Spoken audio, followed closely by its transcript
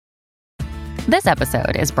This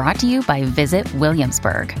episode is brought to you by Visit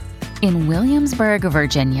Williamsburg. In Williamsburg,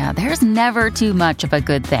 Virginia, there's never too much of a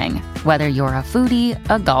good thing. Whether you're a foodie,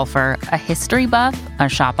 a golfer, a history buff, a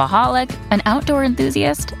shopaholic, an outdoor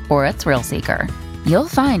enthusiast, or a thrill seeker, you'll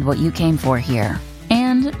find what you came for here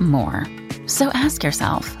and more. So ask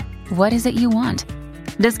yourself, what is it you want?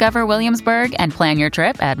 Discover Williamsburg and plan your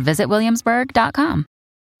trip at visitwilliamsburg.com.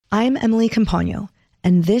 I'm Emily Campagno,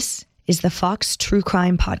 and this is the Fox True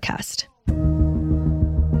Crime Podcast.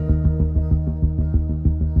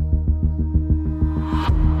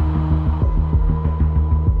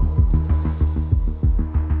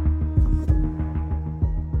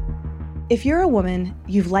 If you're a woman,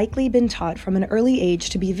 you've likely been taught from an early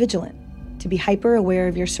age to be vigilant, to be hyper aware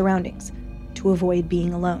of your surroundings, to avoid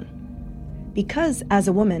being alone. Because as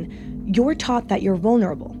a woman, you're taught that you're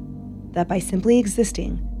vulnerable, that by simply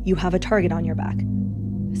existing, you have a target on your back.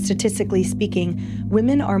 Statistically speaking,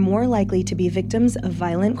 women are more likely to be victims of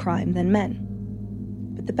violent crime than men.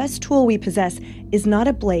 But the best tool we possess is not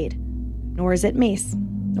a blade, nor is it mace,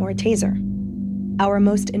 nor a taser. Our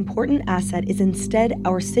most important asset is instead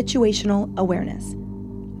our situational awareness.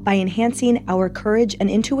 By enhancing our courage and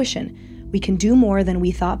intuition, we can do more than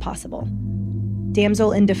we thought possible.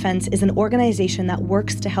 Damsel in Defense is an organization that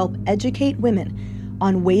works to help educate women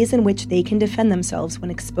on ways in which they can defend themselves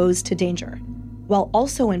when exposed to danger, while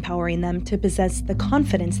also empowering them to possess the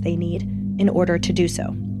confidence they need in order to do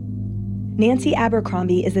so. Nancy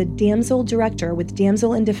Abercrombie is a Damsel director with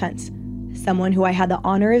Damsel in Defense, someone who I had the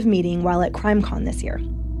honor of meeting while at CrimeCon this year.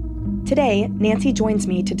 Today, Nancy joins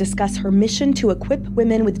me to discuss her mission to equip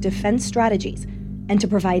women with defense strategies and to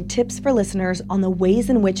provide tips for listeners on the ways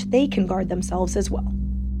in which they can guard themselves as well.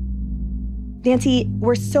 Nancy,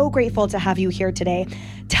 we're so grateful to have you here today.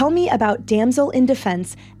 Tell me about Damsel in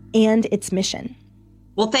Defense and its mission.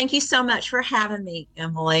 Well, thank you so much for having me,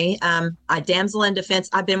 Emily. Damsel in Defense,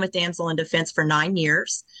 I've been with Damsel in Defense for 9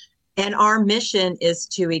 years. And our mission is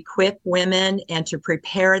to equip women and to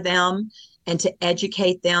prepare them and to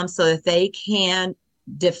educate them so that they can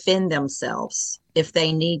defend themselves if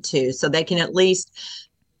they need to, so they can at least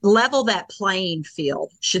level that playing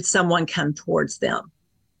field should someone come towards them.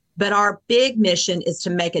 But our big mission is to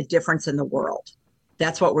make a difference in the world.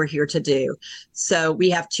 That's what we're here to do. So we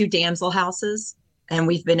have 2 Damsel houses, and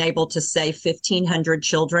we've been able to save 1,500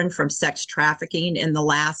 children from sex trafficking in the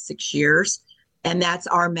last 6 years. And that's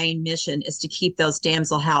our main mission, is to keep those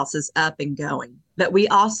Damsel houses up and going. But we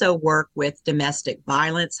also work with domestic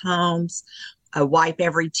violence homes, Wipe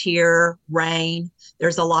Every Tear, RAIN.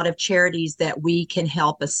 There's a lot of charities that we can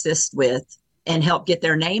help assist with and help get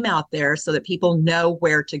their name out there so that people know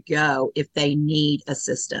where to go if they need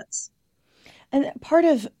assistance. And part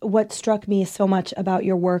of what struck me so much about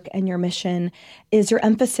your work and your mission is your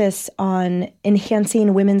emphasis on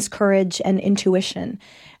enhancing women's courage and intuition.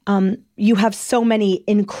 You have so many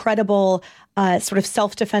incredible sort of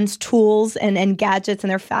self-defense tools and gadgets,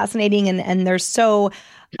 and they're fascinating and they're so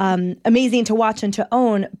amazing to watch and to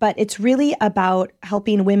own. But it's really about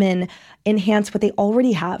helping women enhance what they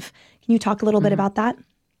already have. Can you talk a little bit about that?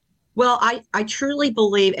 Well, I truly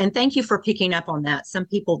believe, and thank you for picking up on that. Some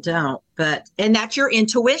people don't, and that's your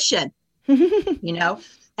intuition.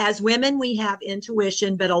 As women, we have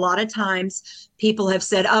intuition, but a lot of times people have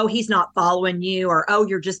said, oh, he's not following you, or, oh,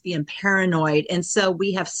 you're just being paranoid. And so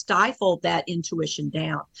we have stifled that intuition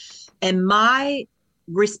down. And my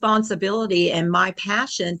responsibility and my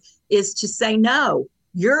passion is to say, no,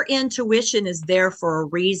 your intuition is there for a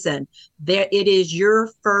reason. It is your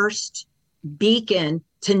first beacon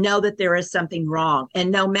to know that there is something wrong.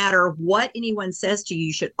 And no matter what anyone says to you,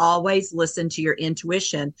 you should always listen to your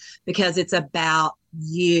intuition, because it's about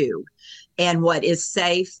you and what is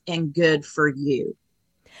safe and good for you.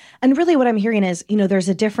 And really what I'm hearing is, there's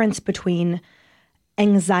a difference between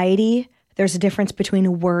anxiety, there's a difference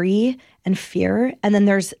between worry and fear, and then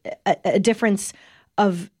there's a difference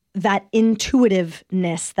of that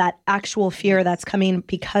intuitiveness, that actual fear that's coming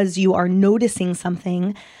because you are noticing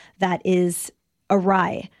something that is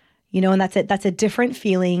awry, and that's a different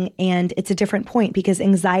feeling, and it's a different point, because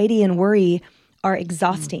anxiety and worry are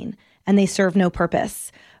exhausting and they serve no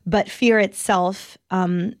purpose. But fear itself,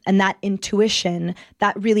 and that intuition,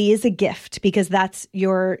 that really is a gift, because that's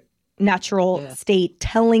your natural state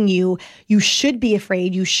telling you should be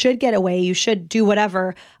afraid, you should get away, you should do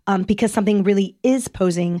whatever, because something really is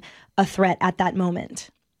posing a threat at that moment.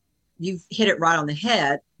 You've hit it right on the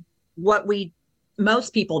head. What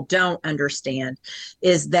most people don't understand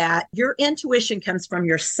is that your intuition comes from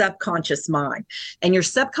your subconscious mind, and your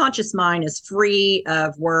subconscious mind is free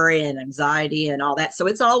of worry and anxiety and all that. So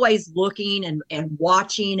it's always looking and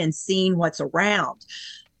watching and seeing what's around.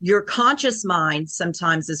 your conscious mind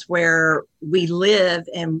sometimes is where we live,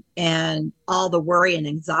 and all the worry and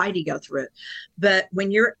anxiety go through it. But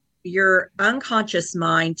when your unconscious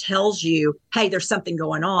mind tells you, hey, there's something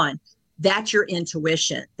going on, that's your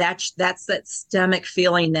intuition. That's that stomach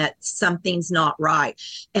feeling that something's not right.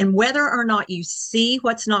 And whether or not you see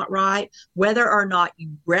what's not right, whether or not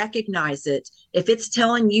you recognize it, if it's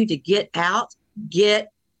telling you to get out,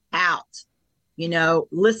 get out.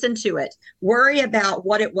 Listen to it. Worry about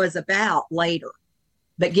what it was about later,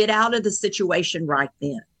 but get out of the situation right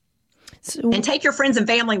then. And take your friends and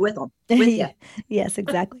family with you. Yes,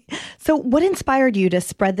 exactly. So what inspired you to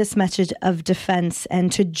spread this message of defense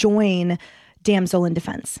and to join Damsel in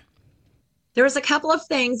Defense? There was a couple of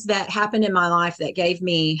things that happened in my life that gave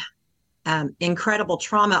me incredible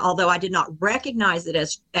trauma, although I did not recognize it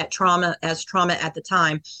as trauma at the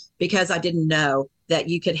time, because I didn't know that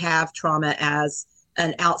you could have trauma as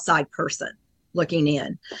an outside person looking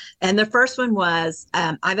in. And the first one was,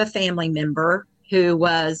 I have a family member who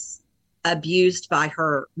was abused by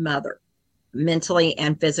her mother, mentally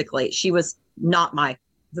and physically. The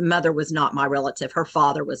mother was not my relative. Her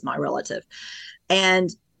father was my relative.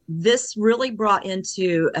 And this really brought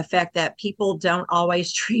into effect that people don't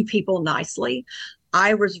always treat people nicely.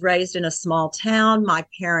 I was raised in a small town. My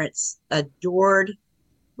parents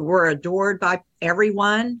were adored by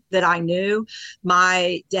everyone that I knew.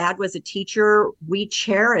 My dad was a teacher. We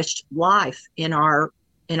cherished life in our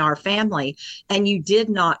family, and you did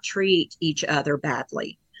not treat each other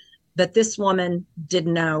badly. But this woman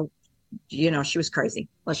didn't know, she was crazy.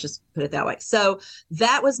 Let's just put it that way. So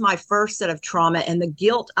that was my first set of trauma, and the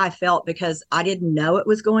guilt I felt because I didn't know it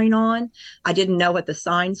was going on. I didn't know what the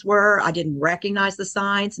signs were. I didn't recognize the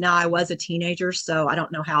signs. Now, I was a teenager, so I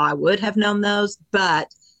don't know how I would have known those,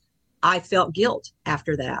 but I felt guilt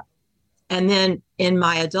after that. And then in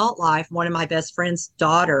my adult life, one of my best friend's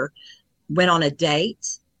daughter went on a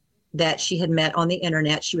date that she had met on the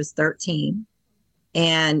internet. She was 13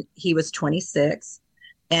 and he was 26.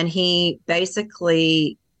 And he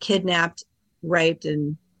basically kidnapped, raped,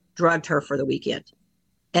 and drugged her for the weekend.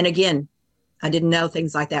 And again, I didn't know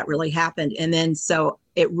things like that really happened. And then so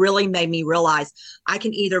it really made me realize I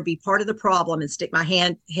can either be part of the problem and stick my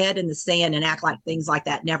head in the sand and act like things like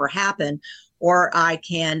that never happened, or I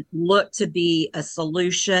can look to be a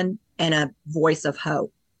solution and a voice of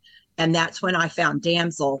hope. And that's when I found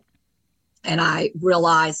Damsel. And I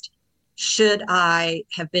realized, should I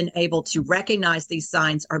have been able to recognize these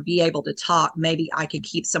signs or be able to talk, maybe I could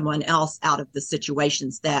keep someone else out of the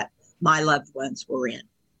situations that my loved ones were in.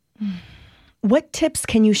 What tips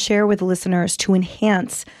can you share with listeners to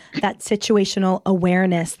enhance that situational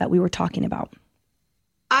awareness that we were talking about?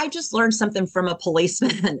 I just learned something from a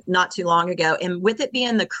policeman not too long ago. And with it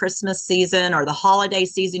being the Christmas season or the holiday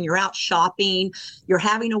season, you're out shopping, you're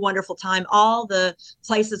having a wonderful time. All the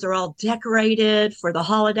places are all decorated for the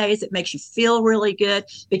holidays. It makes you feel really good,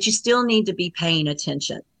 but you still need to be paying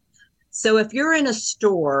attention. So if you're in a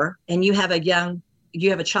store and you have a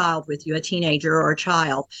child with you, a teenager or a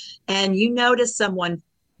child, and you notice someone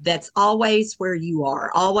that's always where you are,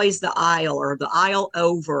 always the aisle or the aisle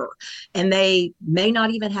over, and they may not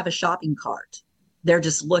even have a shopping cart. They're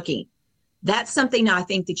just looking. That's something I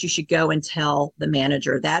think that you should go and tell the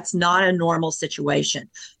manager. That's not a normal situation.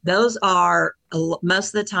 Those are, most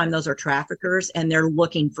of the time, those are traffickers, and they're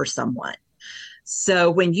looking for someone. So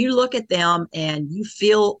when you look at them and you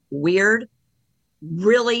feel weird,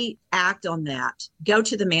 really act on that. Go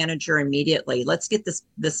to the manager immediately. Let's get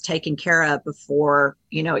this taken care of before,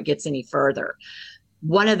 it gets any further.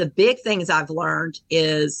 One of the big things I've learned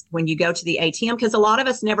is when you go to the ATM, because a lot of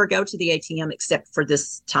us never go to the ATM except for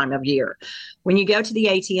this time of year. When you go to the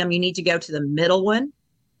ATM, you need to go to the middle one,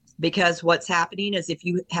 because what's happening is if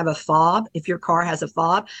you have a fob, if your car has a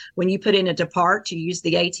fob, when you put in a depart to use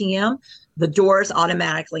the ATM, the doors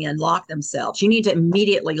automatically unlock themselves. You need to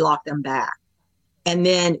immediately lock them back. And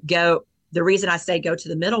then go. The reason I say go to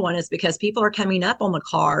the middle one is because people are coming up on the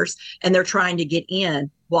cars and they're trying to get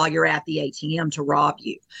in while you're at the ATM to rob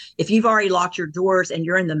you. If you've already locked your doors and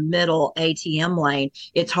you're in the middle ATM lane,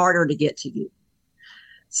 it's harder to get to you.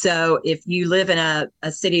 So if you live in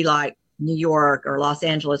a city like New York or Los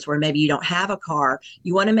Angeles, where maybe you don't have a car,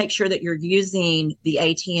 you want to make sure that you're using the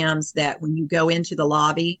ATMs that when you go into the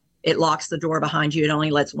lobby, it locks the door behind you. It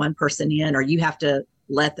only lets one person in, or you have to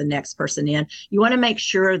let the next person in. You want to make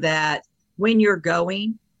sure that when you're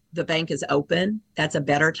going, the bank is open. That's a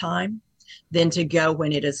better time than to go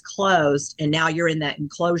when it is closed. And now you're in that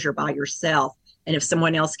enclosure by yourself. And if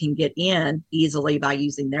someone else can get in easily by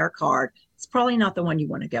using their card, it's probably not the one you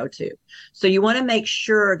want to go to. So you want to make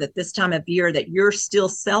sure that this time of year that you're still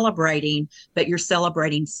celebrating, but you're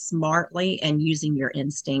celebrating smartly and using your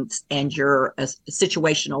instincts and your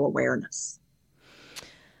situational awareness.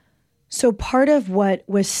 So part of what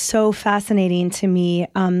was so fascinating to me,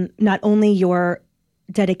 not only your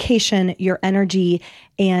dedication, your energy,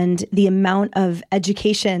 and the amount of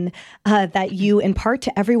education that you impart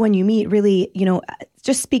to everyone you meet, really,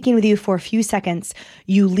 just speaking with you for a few seconds,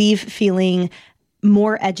 you leave feeling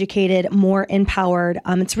more educated, more empowered.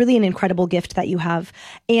 It's really an incredible gift that you have.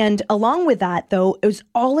 And along with that, though, it was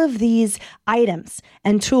all of these items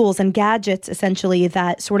and tools and gadgets, essentially,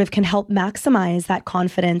 that sort of can help maximize that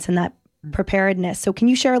confidence and that preparedness. So can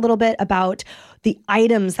you share a little bit about the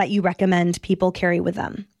items that you recommend people carry with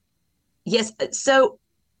them? Yes. So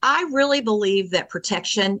I really believe that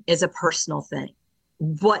protection is a personal thing.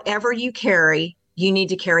 Whatever you carry, you need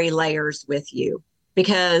to carry layers with you,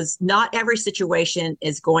 because not every situation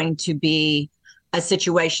is going to be a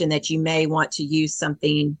situation that you may want to use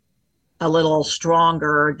something a little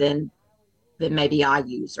stronger than maybe I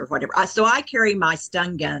use or whatever. So I carry my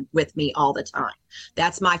stun gun with me all the time.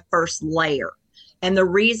 That's my first layer. And the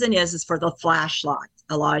reason is for the flashlight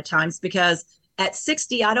a lot of times, because at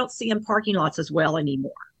 60, I don't see in parking lots as well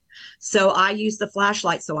anymore. So I use the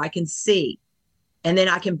flashlight so I can see, and then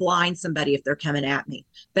I can blind somebody if they're coming at me.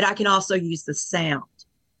 But I can also use the sound.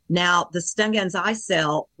 Now, the stun guns I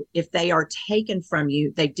sell, if they are taken from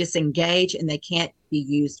you, they disengage and they can't be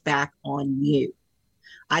used back on you.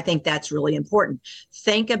 I think that's really important.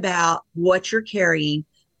 Think about what you're carrying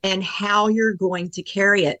and how you're going to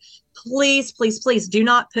carry it. Please, please, please do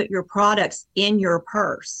not put your products in your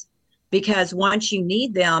purse, because once you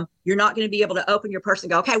need them, you're not going to be able to open your purse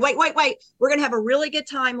and go, okay, wait. We're going to have a really good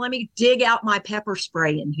time. Let me dig out my pepper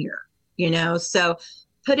spray in here, So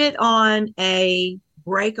put it on a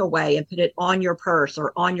breakaway and put it on your purse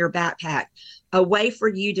or on your backpack, a way for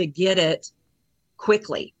you to get it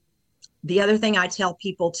quickly. The other thing I tell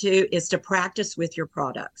people too is to practice with your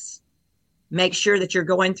products. Make sure that you're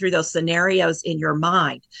going through those scenarios in your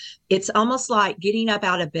mind. It's almost like getting up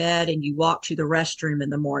out of bed and you walk to the restroom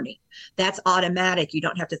in the morning. That's automatic. You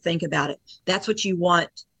don't have to think about it. That's what you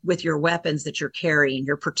want with your weapons that you're carrying,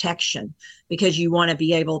 your protection, because you want to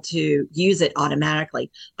be able to use it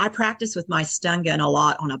automatically. I practice with my stun gun a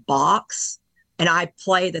lot on a box, and I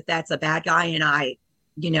play that that's a bad guy, and I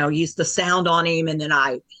use the sound on him, and then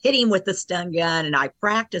I hit him with the stun gun, and I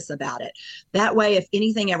practice about it. That way, if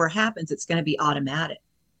anything ever happens, it's going to be automatic.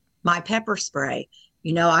 My pepper spray,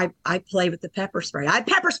 I play with the pepper spray. I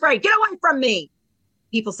pepper spray, get away from me.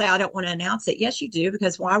 People say, I don't want to announce it. Yes, you do,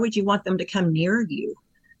 because why would you want them to come near you?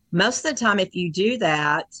 Most of the time, if you do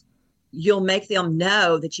that, you'll make them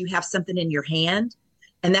know that you have something in your hand.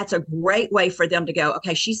 And that's a great way for them to go,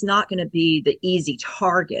 okay, she's not going to be the easy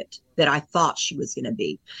target that I thought she was going to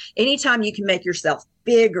be. Anytime you can make yourself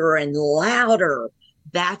bigger and louder,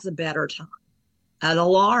 that's a better time. An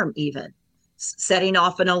alarm even, setting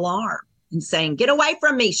off an alarm and saying, get away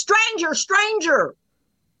from me, stranger.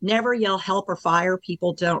 Never yell help or fire.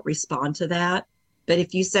 People don't respond to that. But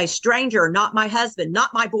if you say stranger, not my husband,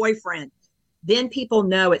 not my boyfriend, then people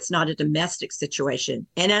know it's not a domestic situation.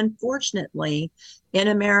 And unfortunately, in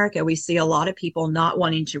America, we see a lot of people not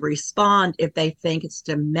wanting to respond if they think it's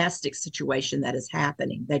a domestic situation that is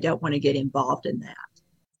happening. They don't want to get involved in that.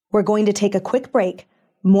 We're going to take a quick break.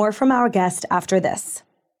 More from our guest after this.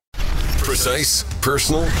 Precise,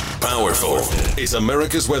 personal, powerful. It's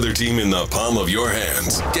America's Weather Team in the palm of your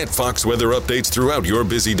hands. Get Fox weather updates throughout your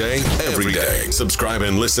busy day, every day. Subscribe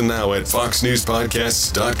and listen now at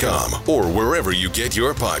foxnewspodcasts.com or wherever you get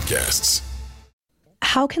your podcasts.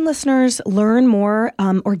 How can listeners learn more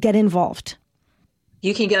or get involved?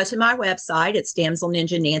 You can go to my website. It's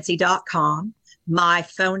damselninjanancy.com. My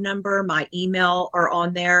phone number, my email are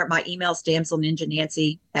on there. My email is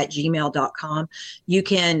damselninjanancy@gmail.com. You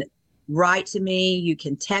can write to me, you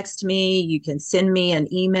can text me, you can send me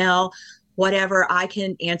an email, whatever. I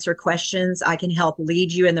can answer questions. I can help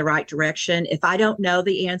lead you in the right direction. If I don't know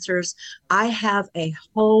the answers, I have a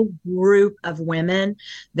whole group of women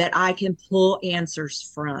that I can pull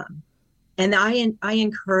answers from. And I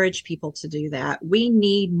encourage people to do that. We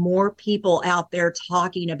need more people out there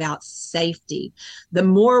talking about safety. The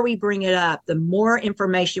more we bring it up, the more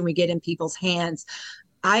information we get in people's hands.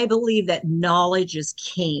 I believe that knowledge is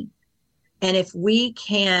king. And if we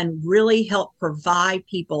can really help provide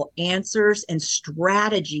people answers and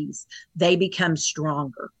strategies, they become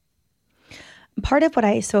stronger. Part of what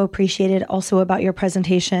I so appreciated also about your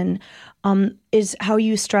presentation is how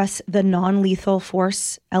you stress the non-lethal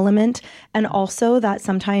force element, and also that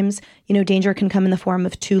sometimes, danger can come in the form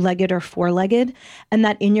of two-legged or four-legged, and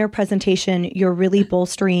that in your presentation, you're really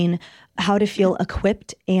bolstering how to feel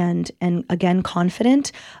equipped and again,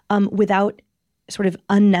 confident, without sort of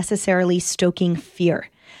unnecessarily stoking fear.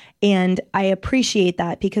 And I appreciate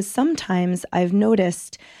that, because sometimes I've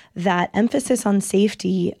noticed that emphasis on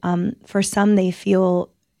safety, for some, they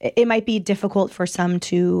feel it might be difficult for some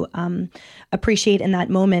to appreciate in that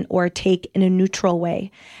moment or take in a neutral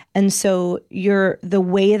way. And so the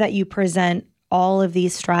way that you present all of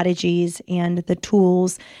these strategies and the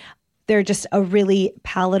tools, they're just a really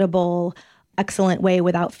palatable, excellent way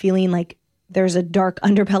without feeling like there's a dark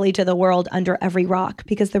underbelly to the world under every rock,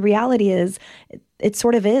 because the reality is it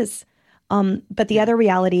sort of is. But the other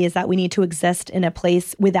reality is that we need to exist in a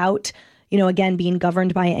place without, again, being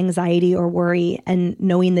governed by anxiety or worry, and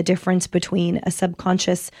knowing the difference between a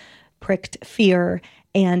subconscious pricked fear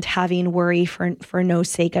and having worry for no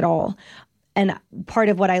sake at all. And part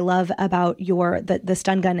of what I love about the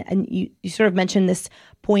stun gun, and you sort of mentioned this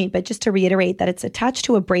point, but just to reiterate that it's attached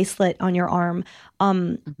to a bracelet on your arm,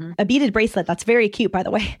 a beaded bracelet. That's very cute, by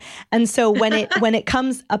the way. And so when it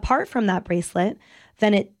comes apart from that bracelet,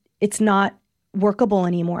 then it's not workable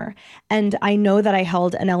anymore. And I know that I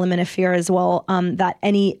held an element of fear as well,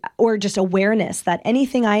 or just awareness that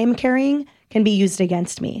anything I am carrying can be used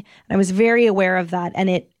against me. And I was very aware of that, and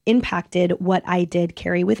it impacted what I did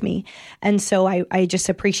carry with me. And so I just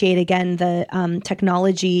appreciate, again, the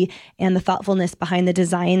technology and the thoughtfulness behind the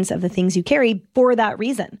designs of the things you carry for that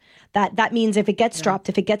reason. That means if it gets dropped,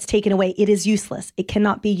 if it gets taken away, it is useless. It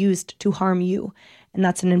cannot be used to harm you. And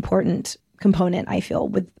that's an important component, I feel,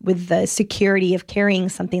 with the security of carrying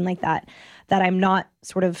something like that I'm not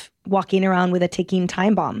sort of walking around with a ticking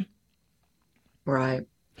time bomb. Right.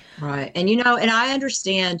 And, and I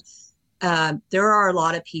understand there are a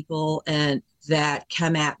lot of people that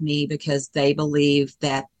come at me because they believe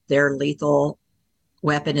that their lethal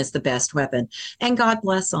weapon is the best weapon. And God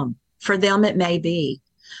bless them. For them, it may be.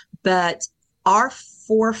 But our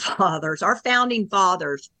forefathers, our founding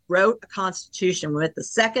fathers, wrote a constitution with the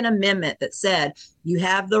Second Amendment that said you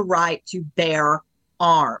have the right to bear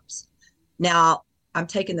arms. Now, I'm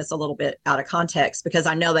taking this a little bit out of context because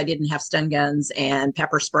I know they didn't have stun guns and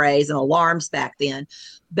pepper sprays and alarms back then,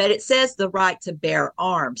 but it says the right to bear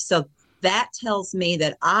arms. So that tells me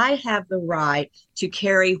that I have the right to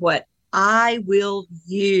carry what I will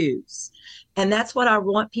use. And that's what I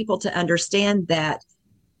want people to understand, that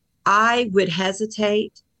I would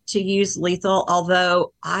hesitate to use lethal,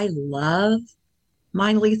 although I love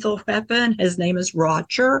my lethal weapon. His name is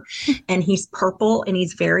Roger, and he's purple and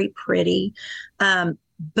he's very pretty.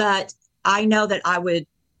 But I know that I would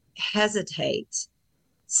hesitate.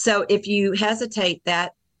 So if you hesitate,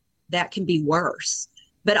 that can be worse.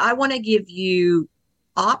 But I want to give you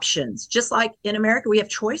options. Just like in America, we have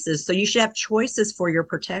choices. So you should have choices for your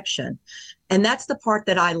protection. And that's the part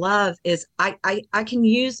that I love, is I can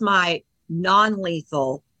use my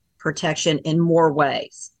non-lethal protection in more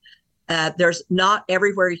ways. There's not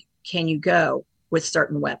everywhere can you go with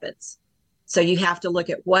certain weapons. So you have to look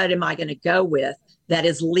at, what am I going to go with that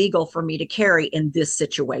is legal for me to carry in this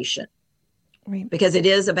situation? Right. Because it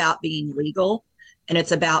is about being legal and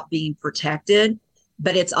it's about being protected,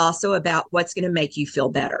 but it's also about what's going to make you feel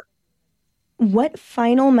better. What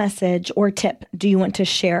final message or tip do you want to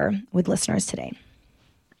share with listeners today?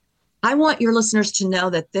 I want your listeners to know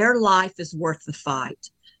that their life is worth the fight.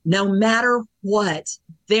 No matter what,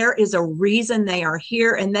 there is a reason they are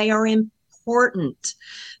here, and they are important.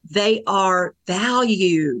 They are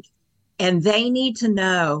valued, and they need to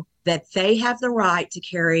know that they have the right to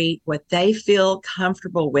carry what they feel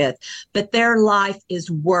comfortable with, but their life is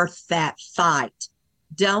worth that fight.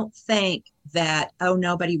 Don't think that, oh,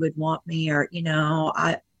 nobody would want me, or,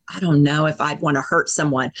 I don't know if I'd want to hurt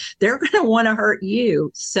someone. They're going to want to hurt you.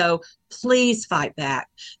 So please fight back.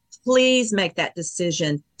 Please make that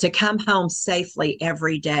decision to come home safely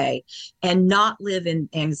every day and not live in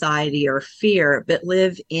anxiety or fear, but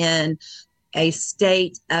live in a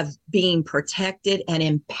state of being protected and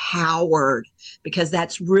empowered, because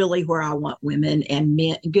that's really where I want women and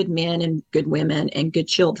men and good women and good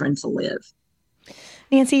children to live.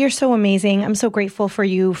 Nancy, you're so amazing. I'm so grateful for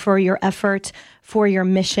you, for your effort, for your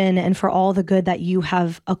mission, and for all the good that you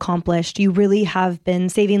have accomplished. You really have been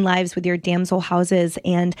saving lives with your damsel houses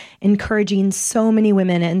and encouraging so many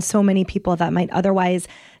women and so many people that might otherwise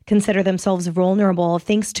consider themselves vulnerable.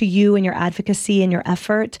 Thanks to you and your advocacy and your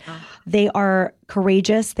effort, they are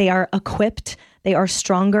courageous, they are equipped, they are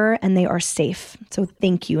stronger, and they are safe. So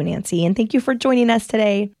thank you, Nancy. And thank you for joining us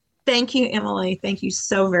today. Thank you, Emily. Thank you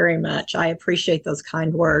so very much. I appreciate those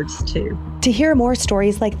kind words too. To hear more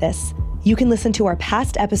stories like this, you can listen to our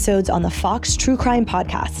past episodes on the Fox True Crime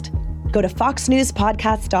Podcast. Go to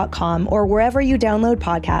foxnewspodcast.com or wherever you download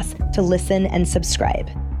podcasts to listen and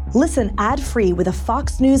subscribe. Listen ad-free with a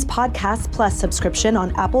Fox News Podcast Plus subscription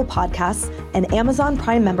on Apple Podcasts, and Amazon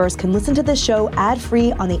Prime members can listen to the show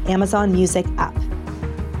ad-free on the Amazon Music app.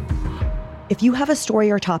 If you have a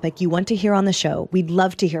story or topic you want to hear on the show, we'd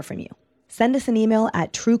love to hear from you. Send us an email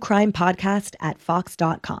at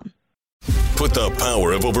truecrimepodcast@fox.com. Put the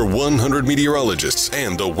power of over 100 meteorologists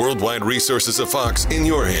and the worldwide resources of Fox in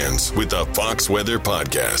your hands with the Fox Weather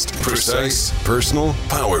Podcast. Precise, personal,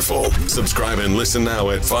 powerful. Subscribe and listen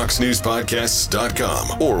now at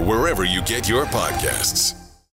foxnewspodcasts.com or wherever you get your podcasts.